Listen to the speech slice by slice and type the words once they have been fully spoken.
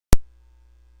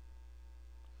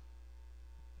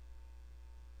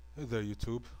Hey there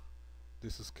YouTube,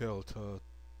 this is Kelter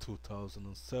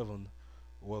 2007.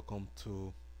 Welcome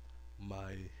to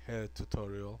my hair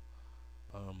tutorial.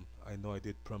 I know I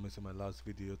did promise in my last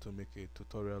video to make a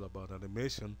tutorial about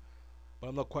animation, but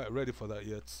I'm not quite ready for that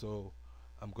yet, so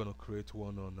I'm gonna create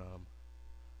one on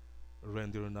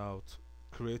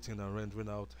creating and rendering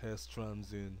out hair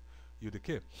strands in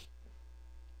UDK.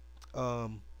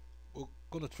 Um, we're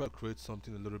gonna try to create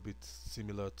something a little bit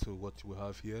similar to what we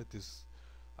have here. This,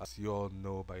 as you all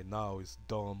know by now, is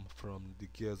Dom from the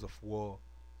Gears of War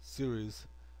series,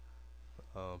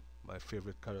 my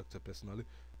favorite character personally.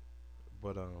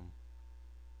 But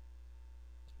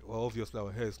well, obviously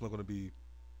our hair is not going to be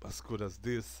as good as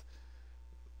this,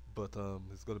 but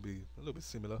it's going to be a little bit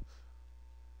similar.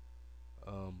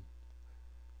 Um,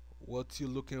 what you're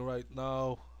looking right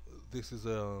now, this is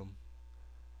a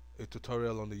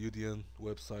tutorial on the UDN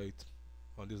website,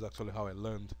 and this is actually how I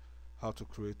learned how to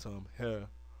create hair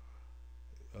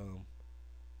um,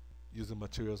 using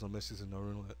materials and meshes in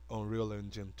Unreal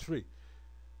Engine 3.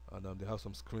 And they have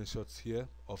some screenshots here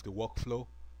of the workflow,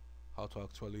 how to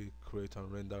actually create and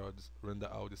render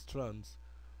out the strands.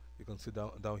 You can see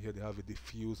down here they have a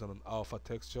diffuse and an alpha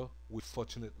texture, which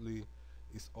fortunately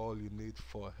is all you need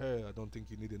for hair. I don't think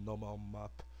you need a normal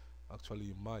map. Actually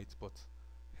you might, but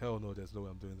hell no, there's no way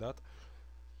I'm doing that.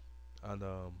 And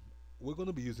we're going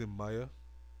to be using Maya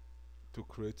to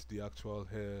create the actual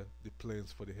hair, the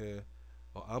planes for the hair.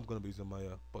 Or I'm going to be using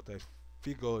Maya, but I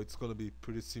figure it's going to be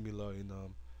pretty similar in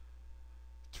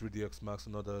 3ds Max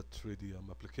and other 3D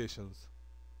applications.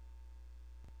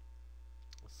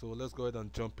 So let's go ahead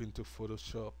and jump into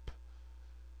Photoshop.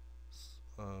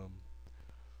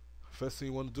 First thing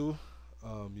you want to do,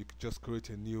 you can just create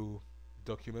a new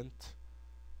document,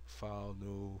 file,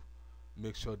 new,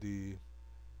 make sure the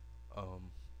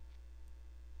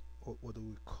what do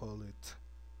we call it,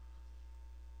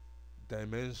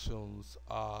 dimensions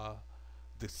are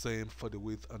the same for the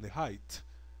width and the height.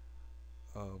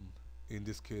 In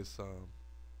this case,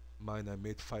 mine I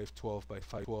made 512 by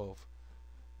 512.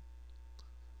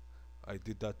 I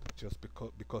did that just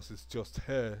because it's just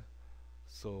hair,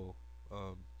 so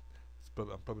I'm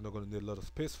probably not going to need a lot of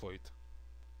space for it.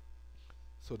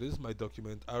 So this is my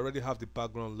document. I already have the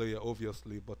background layer,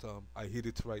 obviously, but I hid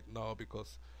it right now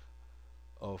because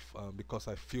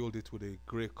I filled it with a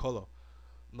gray color.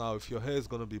 Now, if your hair is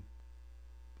going to be,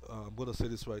 I'm going to say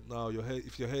this right now,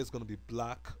 if your hair is going to be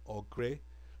black or gray,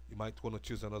 you might want to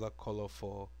choose another color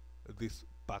for this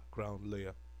background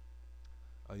layer,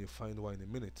 and you'll find why in a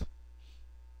minute.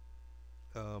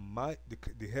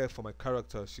 The hair for my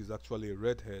character, she's actually a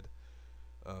redhead.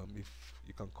 If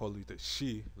you can call it a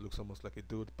she, looks almost like a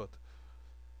dude, but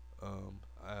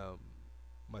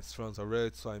my strands are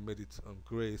red, so I made it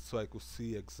gray so I could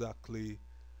see exactly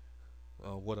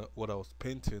what I was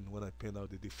painting when I paint out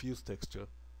the diffuse texture.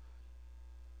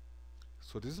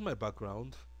 So this is my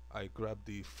background. I grabbed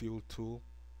the fill tool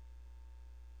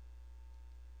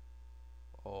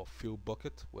or fill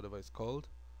bucket, whatever it's called.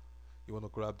 You want to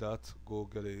grab that, go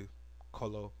get a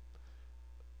color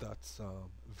that's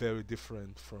very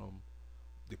different from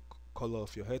the color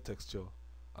of your hair texture,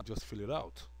 and just fill it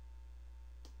out.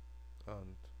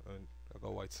 And I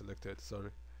got white selected,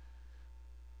 sorry.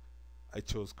 I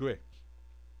chose gray.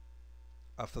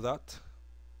 After that,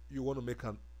 you want to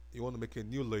make a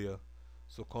new layer.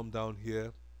 So come down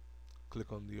here,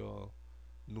 click on your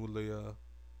new layer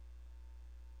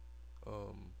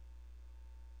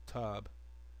tab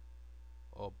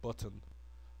or button,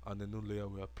 and the new layer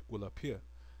will appear.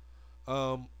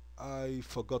 I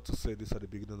forgot to say this at the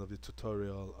beginning of the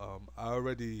tutorial.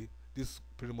 This is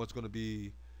pretty much going to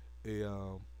be a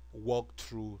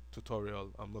walkthrough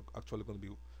tutorial. I'm not actually going to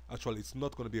be, it's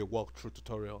not going to be a walkthrough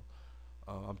tutorial.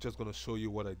 I'm just going to show you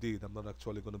what I did. I'm not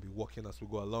actually going to be walking as we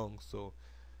go along, so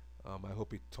I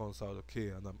hope it turns out okay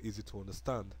and I'm easy to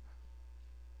understand.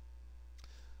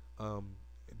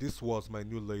 This was my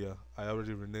new layer. I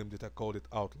already renamed it. I called it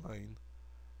outline,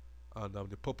 and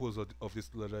the purpose of this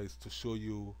layer is to show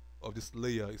you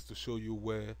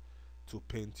where to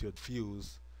paint your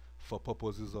diffuse for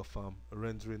purposes of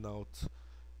rendering out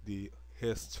the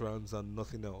hair strands and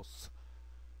nothing else.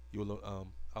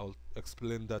 I'll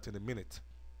explain that in a minute.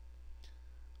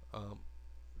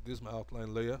 This is my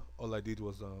outline layer. All I did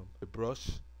was a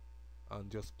brush and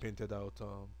just painted out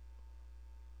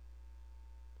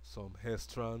some hair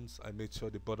strands. I made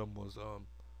sure the bottom was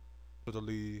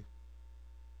totally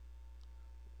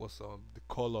the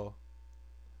color,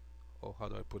 or how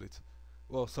do I put it?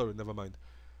 Well, sorry, never mind.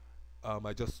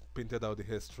 I just painted out the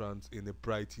hair strands in a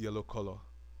bright yellow color.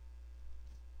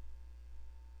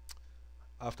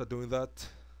 After doing that,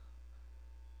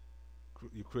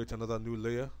 you create another new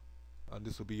layer, and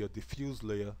this will be your diffuse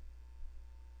layer,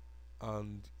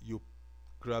 and you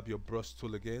grab your brush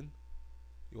tool again.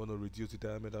 You want to reduce the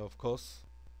diameter, of course,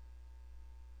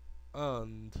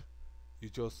 and you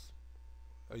just,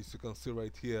 as you can see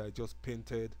right here, I just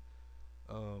painted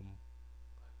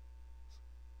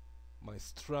my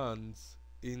strands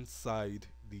inside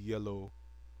the yellow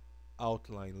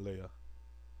outline layer.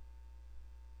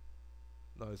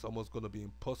 Now it's almost going to be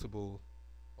impossible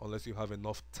unless you have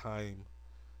enough time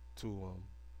to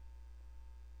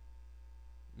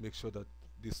make sure that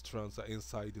these strands are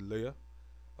inside the layer,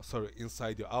 sorry,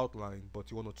 inside your outline,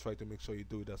 but you want to try to make sure you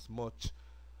do it as much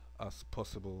as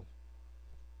possible.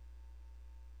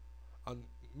 And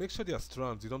make sure they are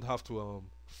strands. You don't have to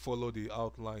follow the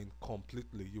outline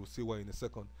completely. You'll see why in a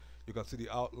second. You can see the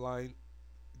outline.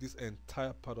 This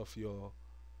entire part of your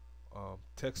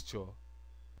texture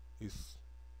is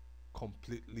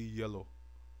completely yellow,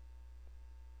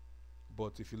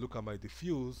 but if you look at my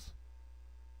diffuse,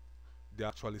 they're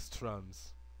actually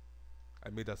strands. I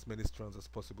made as many strands as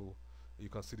possible. You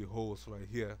can see the holes right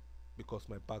here because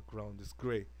my background is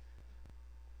gray.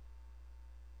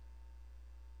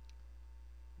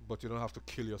 But you don't have to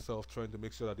kill yourself trying to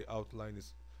make sure that the outline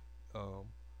is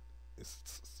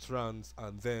strands,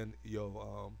 and then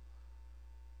your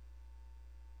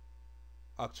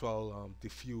actual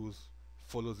diffuse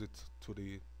follows it to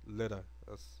the letter.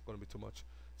 That's going to be too much,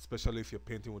 especially if you're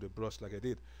painting with a brush like I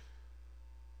did.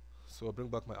 So I'll bring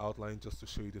back my outline just to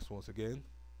show you this once again.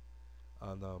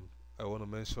 And I want to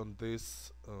mention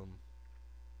this.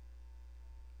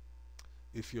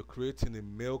 If you're creating a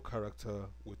male character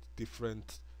with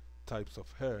different types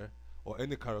of hair, or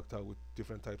any character with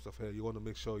different types of hair, you want to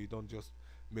make sure you don't just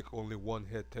make only one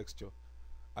hair texture.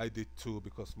 I did two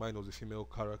because mine was a female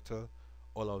character.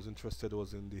 All I was interested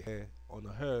was in the hair on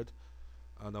her head,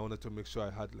 and I wanted to make sure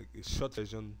I had like a short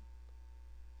version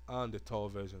and a tall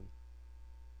version.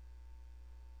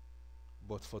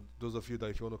 But for those of you that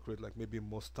if you want to create like maybe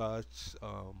mustache,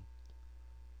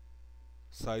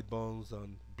 sideburns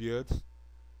and beards,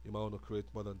 you might want to create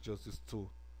more than just these two.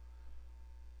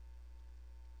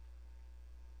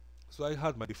 So I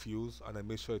had my diffuse and I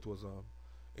made sure it was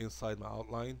inside my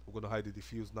outline. We're going to hide the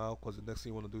diffuse now because the next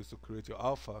thing you want to do is to create your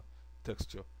alpha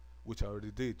texture, which I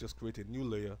already did. Just create a new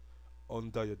layer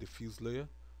under your diffuse layer.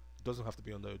 It doesn't have to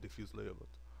be under your diffuse layer, but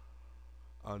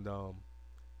and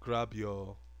grab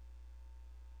your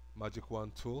magic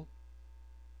wand tool,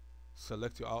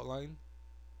 select your outline,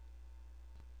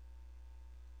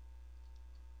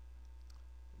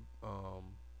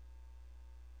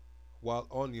 while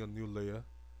on your new layer,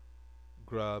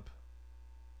 grab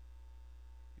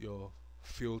your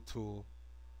fill tool,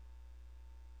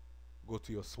 go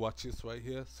to your swatches right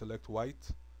here, select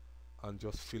white, and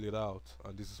just fill it out.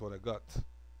 And this is what I got.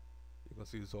 You can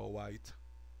see it's all white.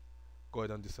 Go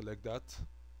ahead and deselect that.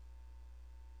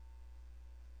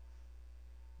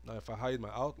 Now if I hide my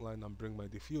outline and bring my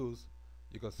diffuse,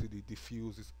 you can see the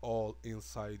diffuse is all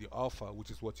inside the alpha,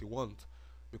 which is what you want,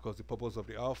 because the purpose of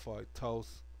the alpha, it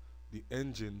tells the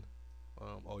engine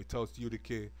or it tells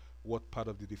UDK what part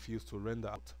of the diffuse to render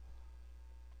out.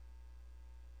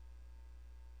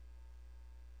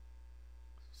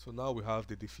 So now we have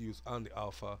the diffuse and the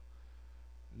alpha.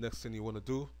 Next thing you want to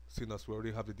do, seeing as we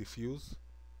already have the diffuse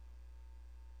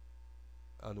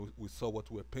and we saw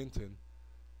what we're painting,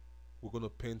 we're going to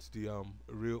paint the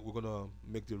we're going to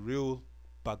make the real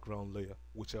background layer,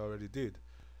 which I already did.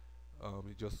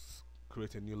 You just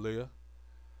create a new layer.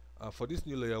 For this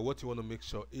new layer, what you want to make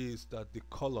sure is that the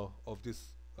color of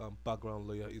this background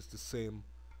layer is the same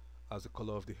as the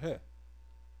color of the hair.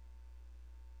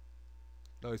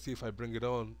 Now you see if I bring it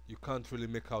on, you can't really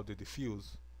make out the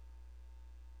diffuse.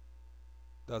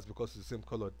 That's because it's the same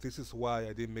color. This is why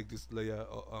I didn't make this layer,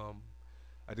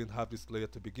 I didn't have this layer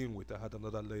to begin with. I had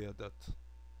another layer that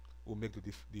will make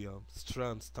the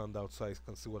strand stand out so I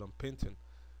can see what I'm painting.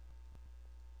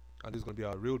 And this is going to be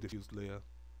our real diffuse layer.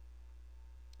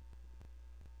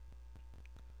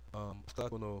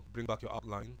 Start going to bring back your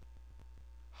outline,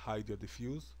 hide your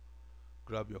diffuse,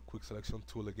 grab your quick selection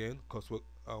tool again, because what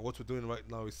we're doing right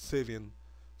now is saving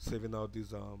out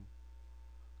these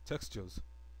textures.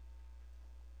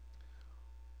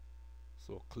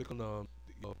 So click on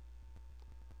your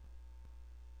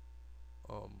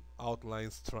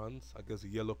outline strands, I guess the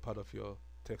yellow part of your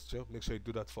texture. Make sure you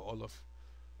do that for all of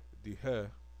the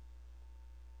hair.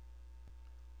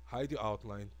 Hide your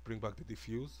outline, bring back the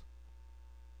diffuse.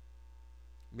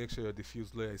 Make sure your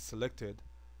diffuse layer is selected,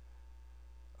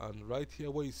 and right here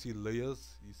where you see layers,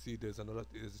 you see there's a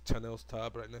channels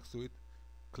tab right next to it.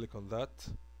 Click on that,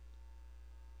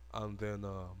 and then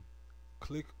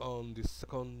click on the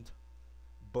second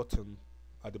button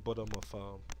at the bottom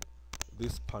of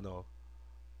this panel,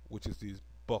 which is this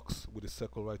box with a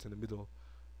circle right in the middle.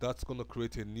 That's going to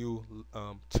create a new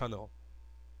channel.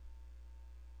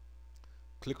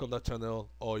 Click on that channel,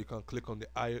 or you can click on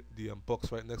the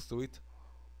box right next to it.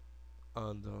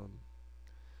 And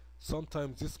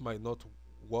sometimes this might not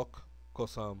work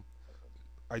because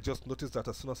I just noticed that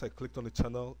as soon as I clicked on the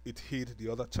channel, it hid the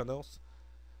other channels.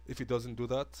 If it doesn't do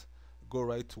that, go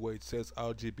right to where it says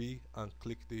RGB and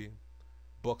click the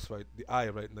box the eye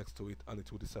right next to it, and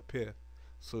it will disappear.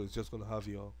 So it's just going to have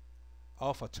your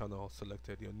alpha channel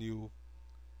selected, your new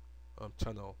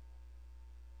channel,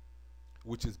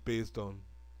 which is based on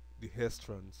the hair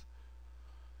strands.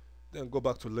 Then go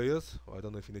back to layers. I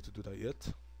don't know if you need to do that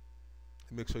yet.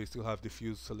 Make sure you still have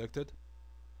diffuse selected.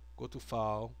 Go to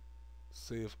file,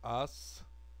 save as.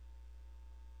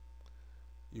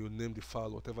 You name the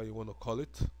file whatever you want to call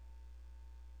it,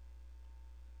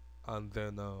 and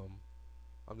then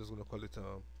I'm just going to call it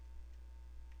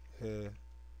hair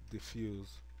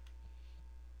diffuse.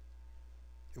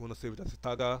 You want to save it as a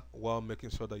tagger while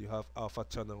making sure that you have alpha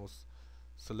channels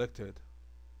selected.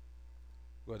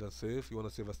 Go ahead and save. You want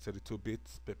to save as 32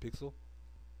 bits per pixel.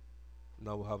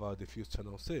 Now we have our diffuse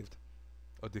channel saved,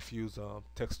 or diffuse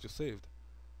texture saved.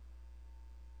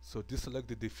 So deselect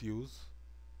the diffuse,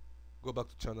 go back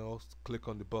to channels, click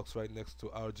on the box right next to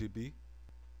RGB,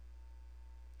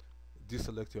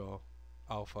 deselect your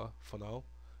alpha for now.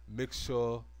 Make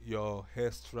sure your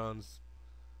hair strands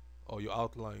or your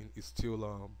outline is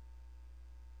still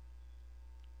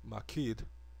marqued.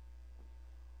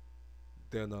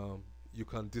 Then you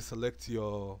can deselect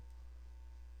your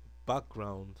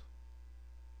background,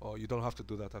 or you don't have to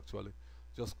do that actually.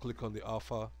 Just click on the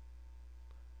alpha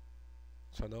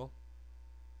channel,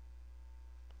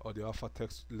 or the alpha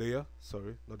text layer,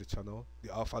 sorry, not the channel,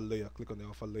 the alpha layer. Click on the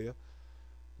alpha layer,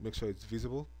 make sure it's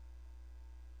visible,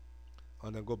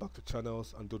 and then go back to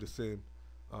channels and do the same.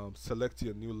 Select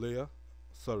your new layer,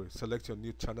 select your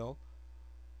new channel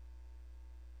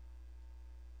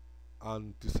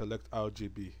and deselect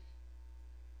RGB.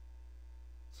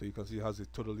 So you can see it has a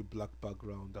totally black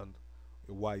background and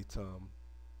a white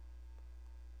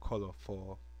color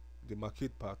for the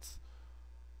marqued parts.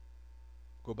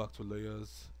 Go back to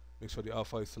layers, make sure the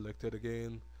alpha is selected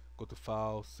again, go to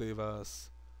file, save as,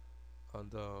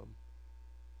 and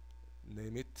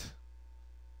name it.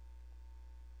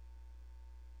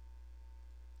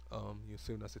 You're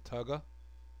saving as a tagger.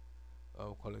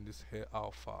 I'm calling this hair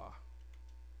alpha,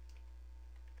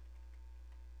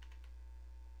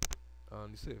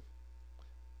 and you save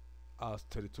as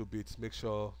 32 bits. Make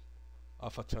sure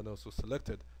alpha channels were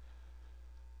selected.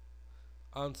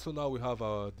 And so now we have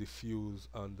our diffuse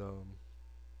and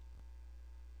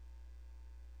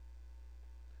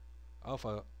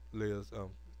alpha layers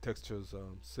textures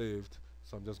saved.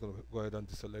 So I'm just going to go ahead and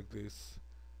deselect this,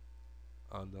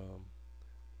 and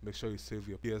make sure you save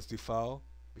your PSD file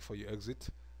before you exit.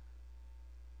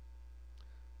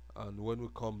 And when we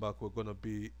come back, we're going to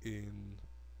be in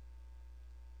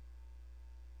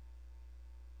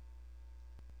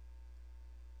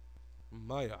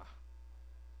Maya.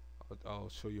 I'll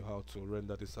show you how to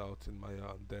render this out in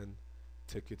Maya and then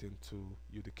take it into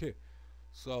UDK.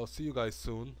 So I'll see you guys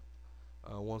soon.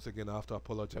 Once again, I have to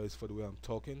apologize for the way I'm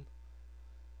talking.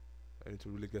 I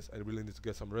really need to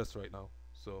get some rest right now.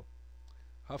 So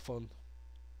have fun.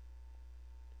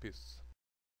 Peace.